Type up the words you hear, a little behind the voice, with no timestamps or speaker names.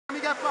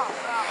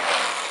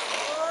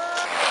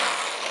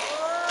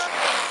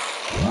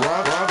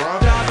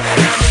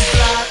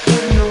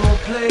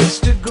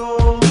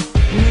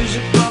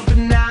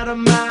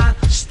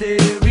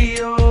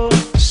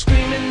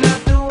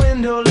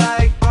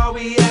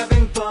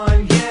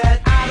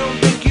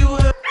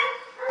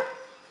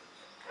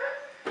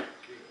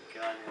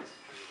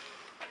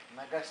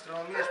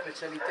Gastronomia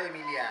specialità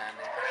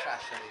emiliane a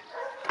Sassari.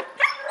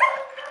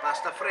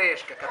 Pasta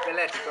fresca,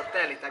 cappelletti,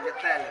 tortelli,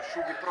 tagliatelle,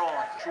 sughi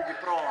pronti.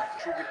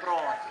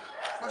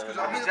 Ma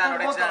scusa,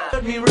 Reggiano.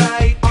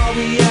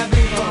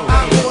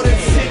 I ordered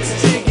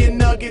 6 chicken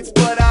nuggets,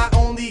 but I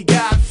only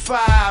got 5.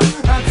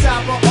 On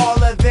top of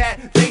all of that,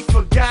 they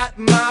forgot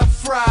my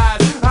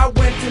fries. I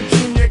went to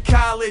junior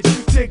college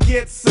to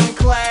get some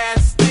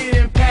class.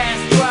 Didn't pass,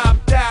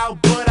 dropped out,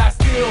 but I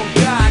still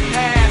got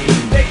ass.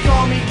 They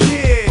call me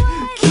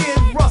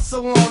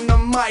on the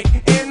mic,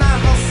 and I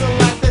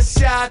hustle at the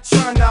shot,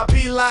 tryna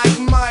be like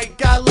Mike.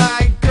 I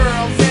like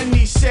girls,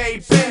 any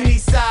shape, any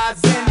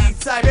size, any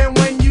type. And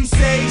when you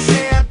say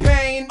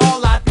champagne,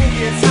 all I think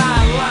is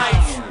high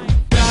life.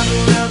 Drive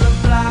around the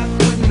block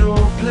with no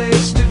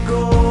place to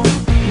go.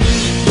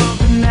 Music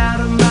bumping out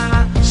of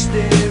my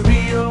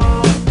stereo,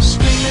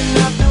 screaming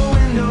out the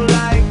window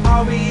like,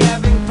 are we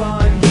having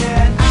fun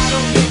yet? I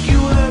don't think you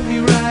heard me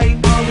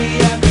right. Are we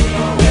having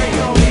fun? They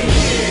call me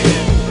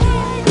Kid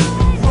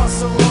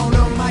Russell on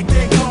the mic.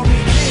 They call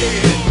me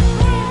Kid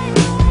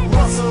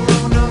Russell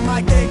on the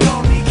mic. They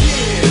call me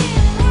Kid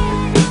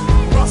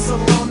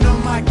Russell on the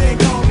mic. They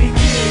call me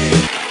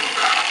Kid.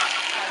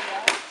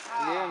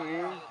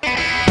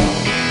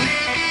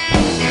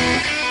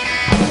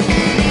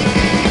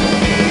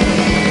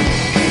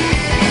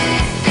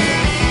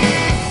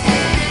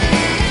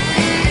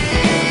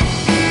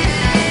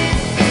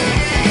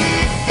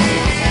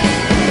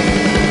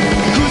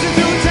 Cruising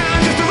through town,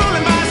 just a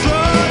rolling by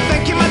slow.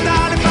 Thank you, my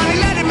darling, finally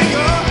letting me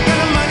go. Got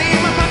no money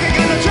in my pocket,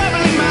 got no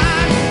trouble in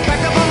mind.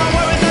 Packed up all my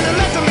worries and I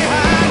left them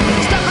behind.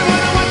 Stopping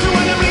when I want to,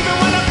 when I'm leaving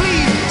when I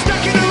please.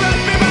 Stuck in a rut,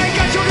 baby, I ain't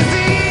got your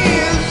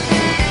disease.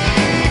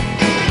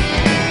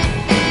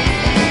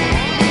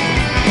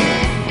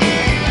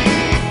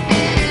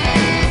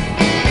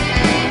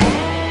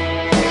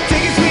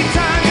 Taking sweet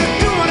time, just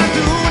do what I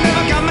do.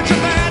 Never got much of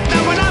that,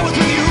 not when I was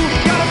with you.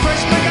 Got a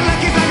fresh pack of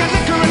Luckies, I got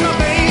liquor in my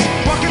veins.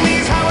 Walking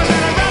these highways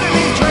and I'm riding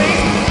these trains.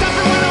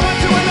 Stopping when I want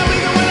to, when I'm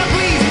leaving when I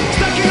please.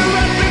 Stuck in a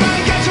rut, baby, I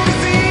ain't got your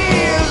disease.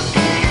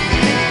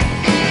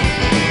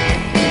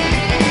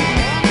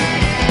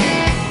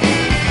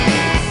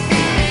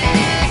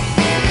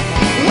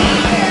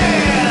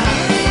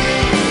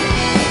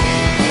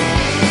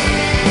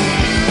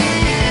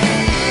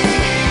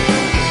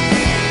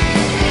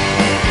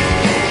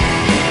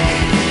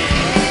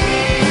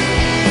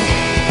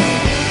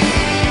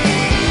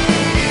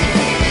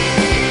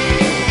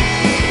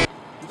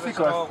 Il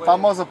fico è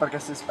famoso perché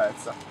si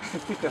spezza. Il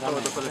picco è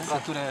famoso per le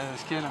fratture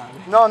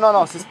schienali.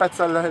 No, si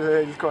spezza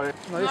il collo.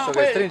 Ma visto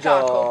che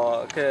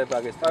stringo, che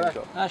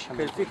stringo?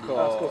 Che il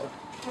picco...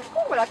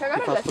 Comunque la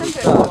cagarella è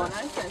sempre buona,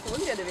 nel senso, vuol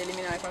dire devi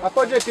eliminare qualcosa.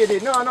 Appoggia i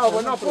piedi,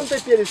 no, punta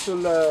i piedi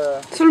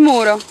Sul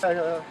muro. Ok.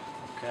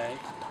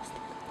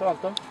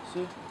 Pronto?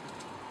 Sì.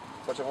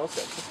 Facciamo lo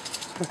stesso.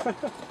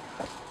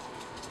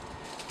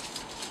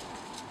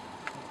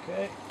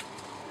 Ok.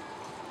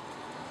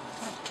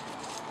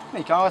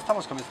 Mica, ma questa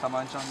mosca mi sta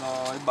mangiando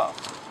il baffo.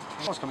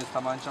 La mosca mi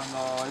sta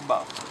mangiando il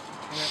baffo.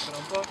 Mettere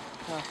un po'.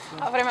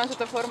 Avrei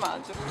mangiato il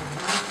formaggio.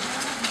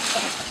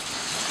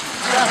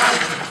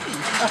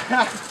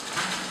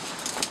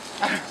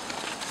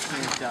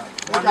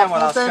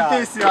 Mandiamola Sky.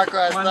 Potentissima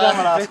questa.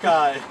 Mandiamola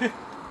Sky.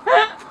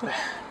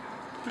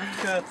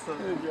 Cazzo.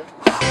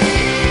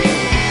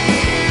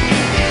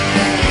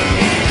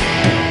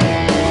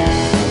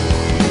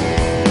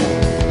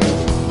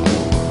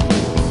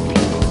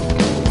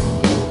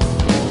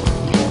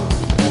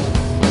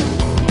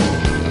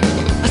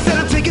 I said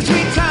I'm taking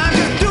sweet time,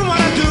 just do what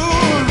I do.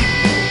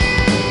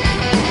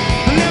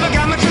 I never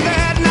got much of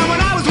that, not when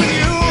I was with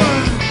you.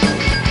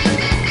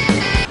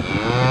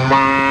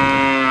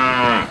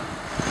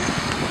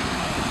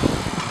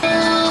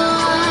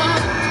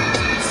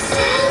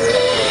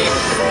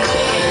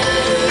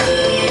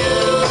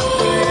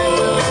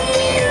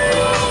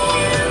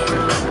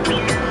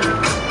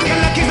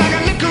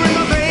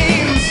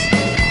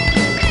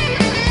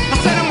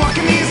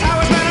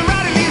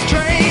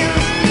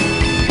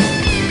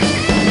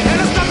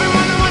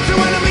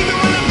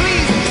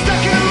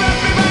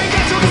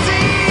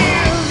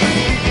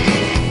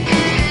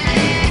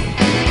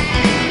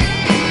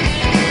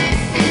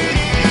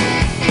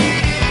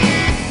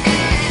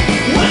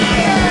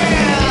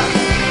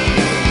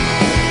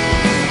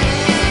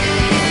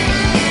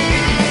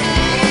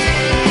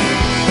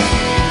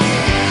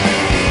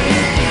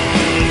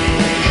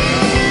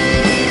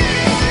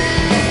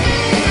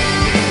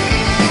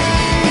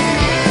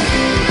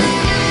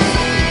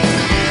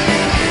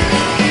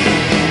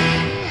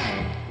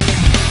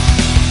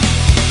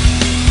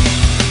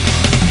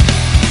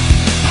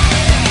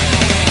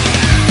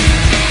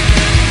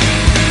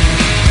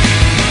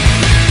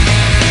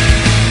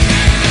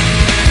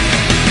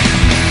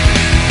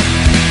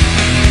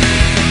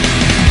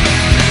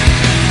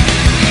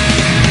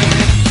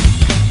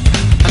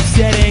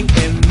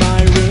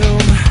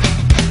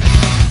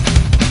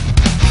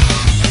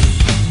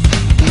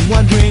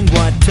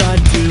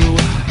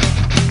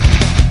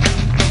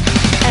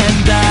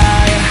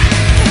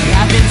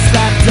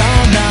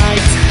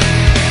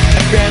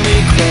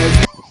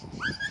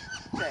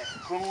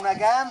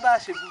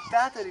 si è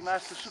buttato e è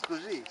rimasto su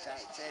così,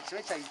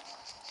 cioè c'hai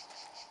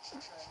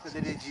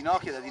delle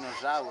ginocchia da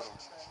dinosauro,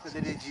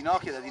 delle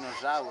ginocchia da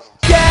dinosauro.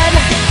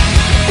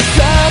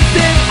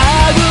 Something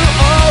I will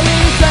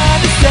always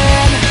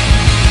understand.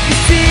 You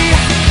see,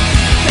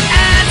 the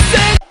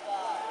answer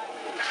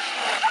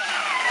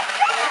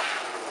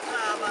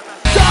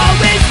is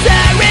always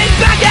staring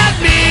back at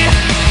me.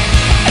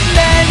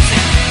 Immense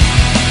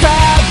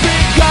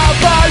fabric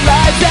of our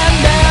lives and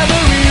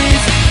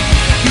memories.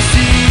 You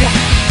see,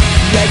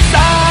 that's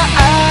all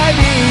I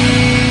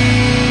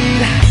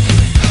need.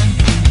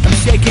 I'm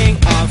shaking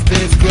off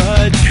this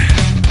grudge.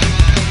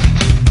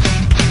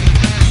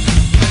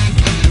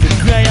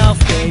 Gray all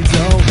fades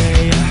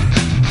away,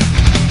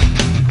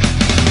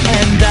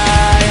 and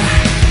I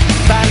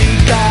finally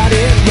got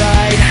it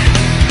right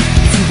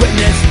to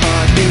witness a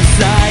new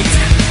sight.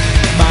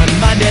 My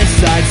mind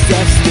decides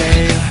to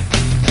stay,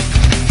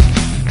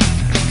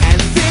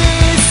 and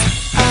this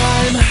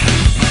I'm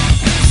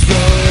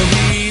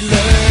slowly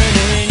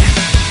learning,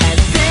 and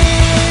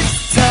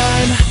this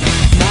time,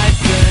 my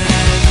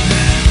friend,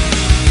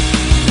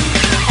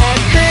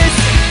 and this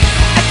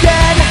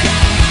again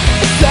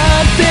is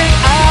something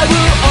I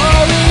will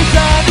always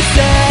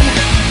understand.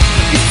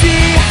 You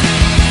see,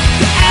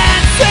 the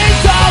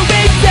answer's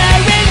always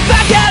staring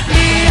back at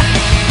me.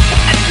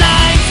 At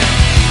night,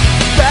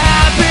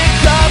 fabric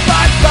of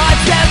our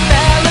thoughts and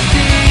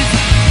melodies.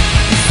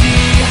 You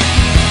see,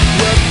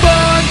 we're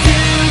born to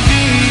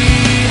be,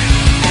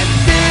 and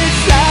this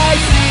I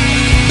see.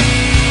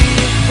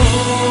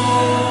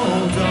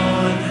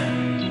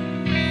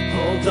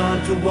 Hold on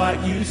to what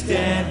you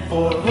stand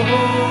for.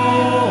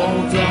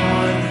 Hold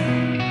on.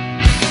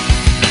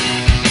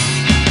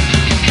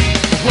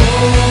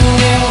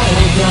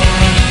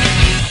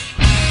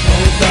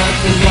 Hold on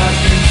to what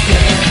you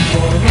stand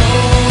for.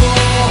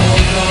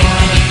 Hold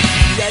on,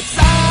 that's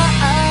all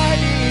I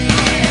need.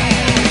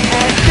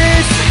 And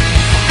this,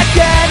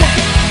 again,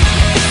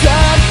 is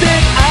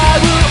something I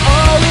will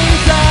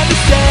always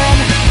understand.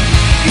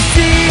 You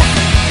see,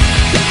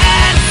 the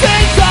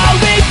answer's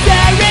always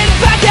staring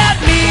back at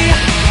me.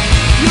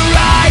 Your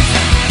eyes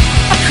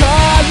are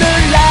color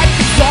like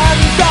the sun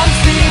from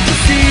sea to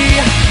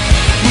sea.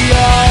 We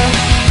are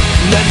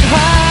let's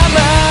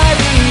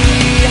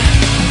harmony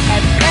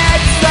and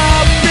let's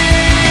all be.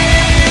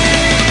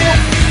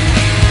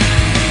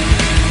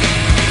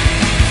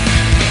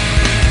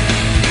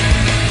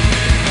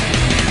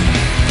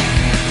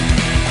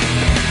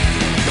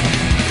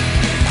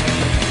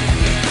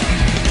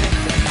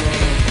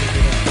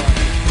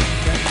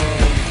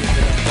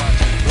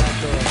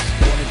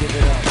 Wanna give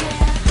it up.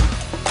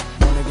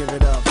 Wanna give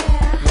it up.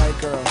 White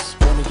girls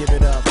wanna give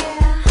it up.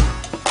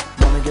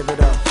 Wanna give it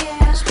up.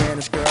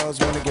 Spanish girls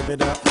wanna give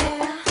it up.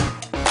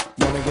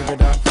 Wanna give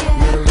it up.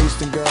 Middle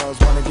Eastern girls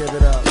wanna give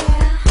it up.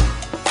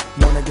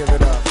 Wanna give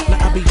it up.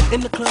 Now I be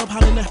in the club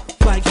hollering at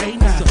like hey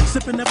now,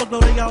 sipping never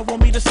glow, they all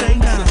want me to stay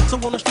now. So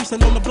on the streets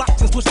and on the blocks,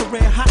 since what's the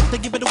red hot, they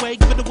give it away,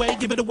 give it away,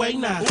 give it away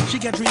now. She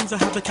got dreams of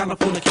having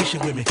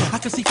Californication with me. I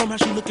can see from how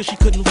she look and she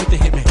couldn't wait to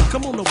hit me.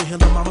 Come on over here,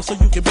 little mama, so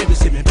you can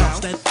babysit me. Bounce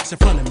that ass in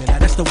front of me, now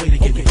that's the way to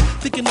get me.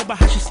 Thinking about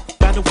how she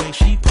by the way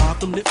she part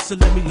them lips, so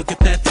let me look at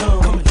that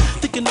tongue.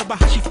 Thinking about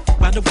how she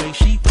by the way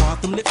she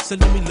part them lips, so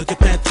let me look at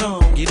that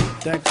tongue. Get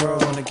it? That girl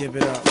wanna give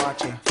it up,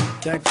 watch her.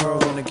 That girl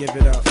wanna give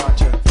it up, watch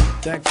her.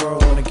 That girl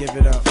wanna give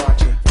it up,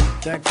 watch her.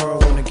 That girl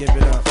wanna give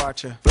it up,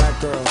 watch her.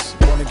 Black girls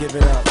wanna give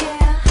it up,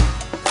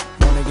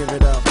 wanna give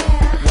it up.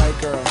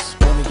 White girls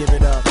wanna give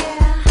it up,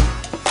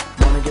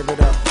 wanna give it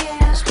up.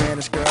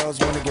 Spanish girls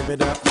wanna give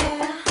it up,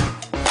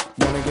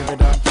 wanna give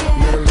it up.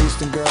 Middle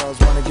Eastern girls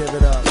wanna give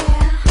it up,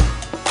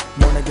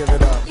 wanna give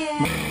it up.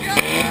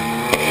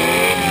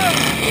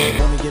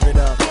 Wanna give it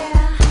up,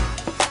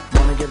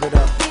 wanna give it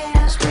up.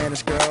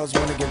 Spanish girls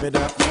wanna give it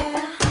up,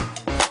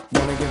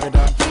 wanna give it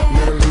up.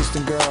 Middle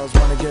Eastern girls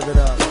wanna give it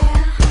up,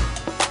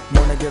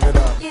 wanna give it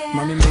up.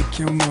 Money make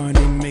your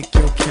money, make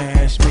your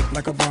cash. Make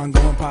like a bongo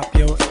and pop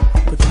your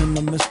pretend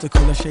I'm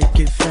mystical and shake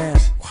it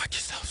fast. Watch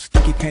yourself,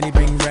 sticky panty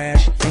bang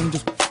rash.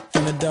 Angels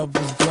in the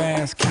devil's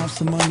grass. Count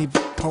some money,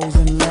 pose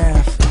and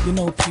laugh. You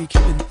know P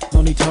Cupid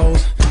on these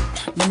toes.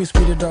 Let me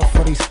speed it up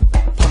for these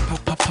pop,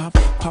 pop, pop, pop,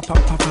 pop,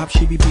 pop, pop, pop.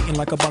 She be beating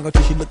like a bongo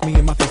till she look me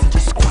in my face and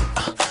just squat.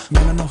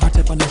 Man, I know her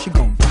type, I know she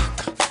gon'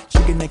 rock. She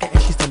get naked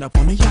and she stand up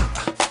on the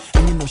yacht.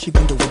 And you know she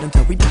gon' do it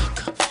until we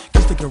dock.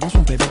 Kiss the girls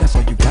from baby, that's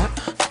all you got.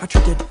 I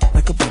treat it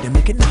like a beat and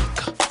make it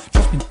knock.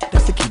 Trust me,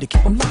 that's the key to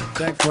keep them locked.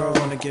 That girl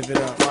wanna give it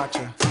up, watch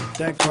her.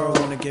 That girl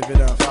wanna give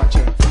it up, watch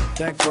her.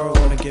 That girl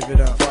wanna give it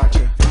up, watch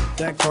her.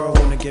 That girl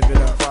wanna give it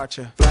up, watch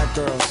her. Black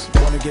girls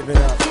wanna give it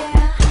up,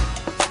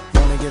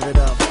 wanna give it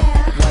up.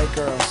 White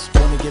girls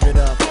wanna give it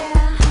up,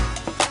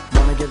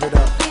 wanna give it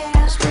up.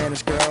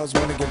 Spanish girls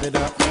wanna give it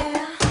up,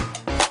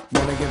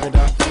 wanna give it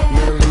up.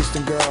 Middle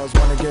Eastern girls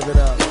wanna give it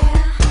up,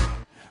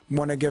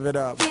 wanna give it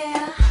up.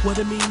 What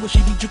it mean when she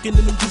be juking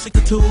in them juicy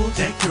couture?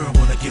 That girl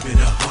wanna give it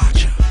up,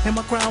 watch her. And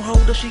my crown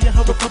holder, she in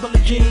her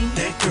Republic jeans.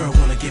 That girl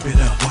wanna give it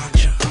up,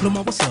 watch her.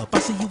 Loma, what's up? I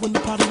see you in the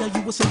party, are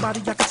you with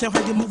somebody? I can tell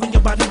how you're moving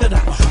your body. That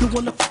I you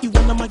wanna fuck you,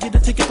 and I might get a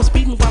ticket for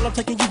speeding while I'm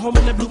taking you home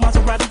in that blue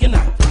Maserati. And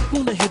I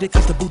wanna hit it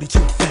 'cause the booty too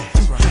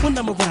fast. When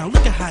I'm around,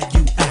 look at how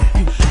you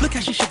act. Look how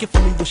she shake it for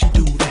me when she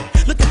do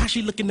that. Look at how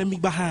she looking at me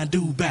behind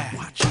do back.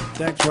 Watch her.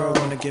 That girl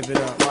wanna give it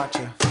up, watch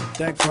her.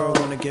 That girl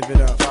wanna give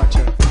it up, watch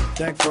her.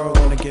 That girl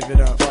wanna give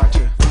it up, watch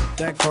her.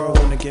 That girl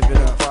wanna give it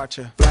up, watch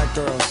her. Black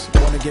girls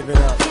wanna give it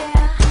up,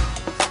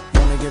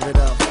 wanna give it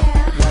up.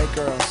 White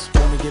girls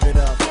wanna give it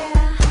up,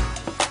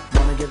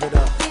 wanna give it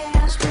up.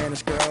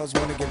 Spanish girls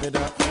wanna give it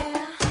up.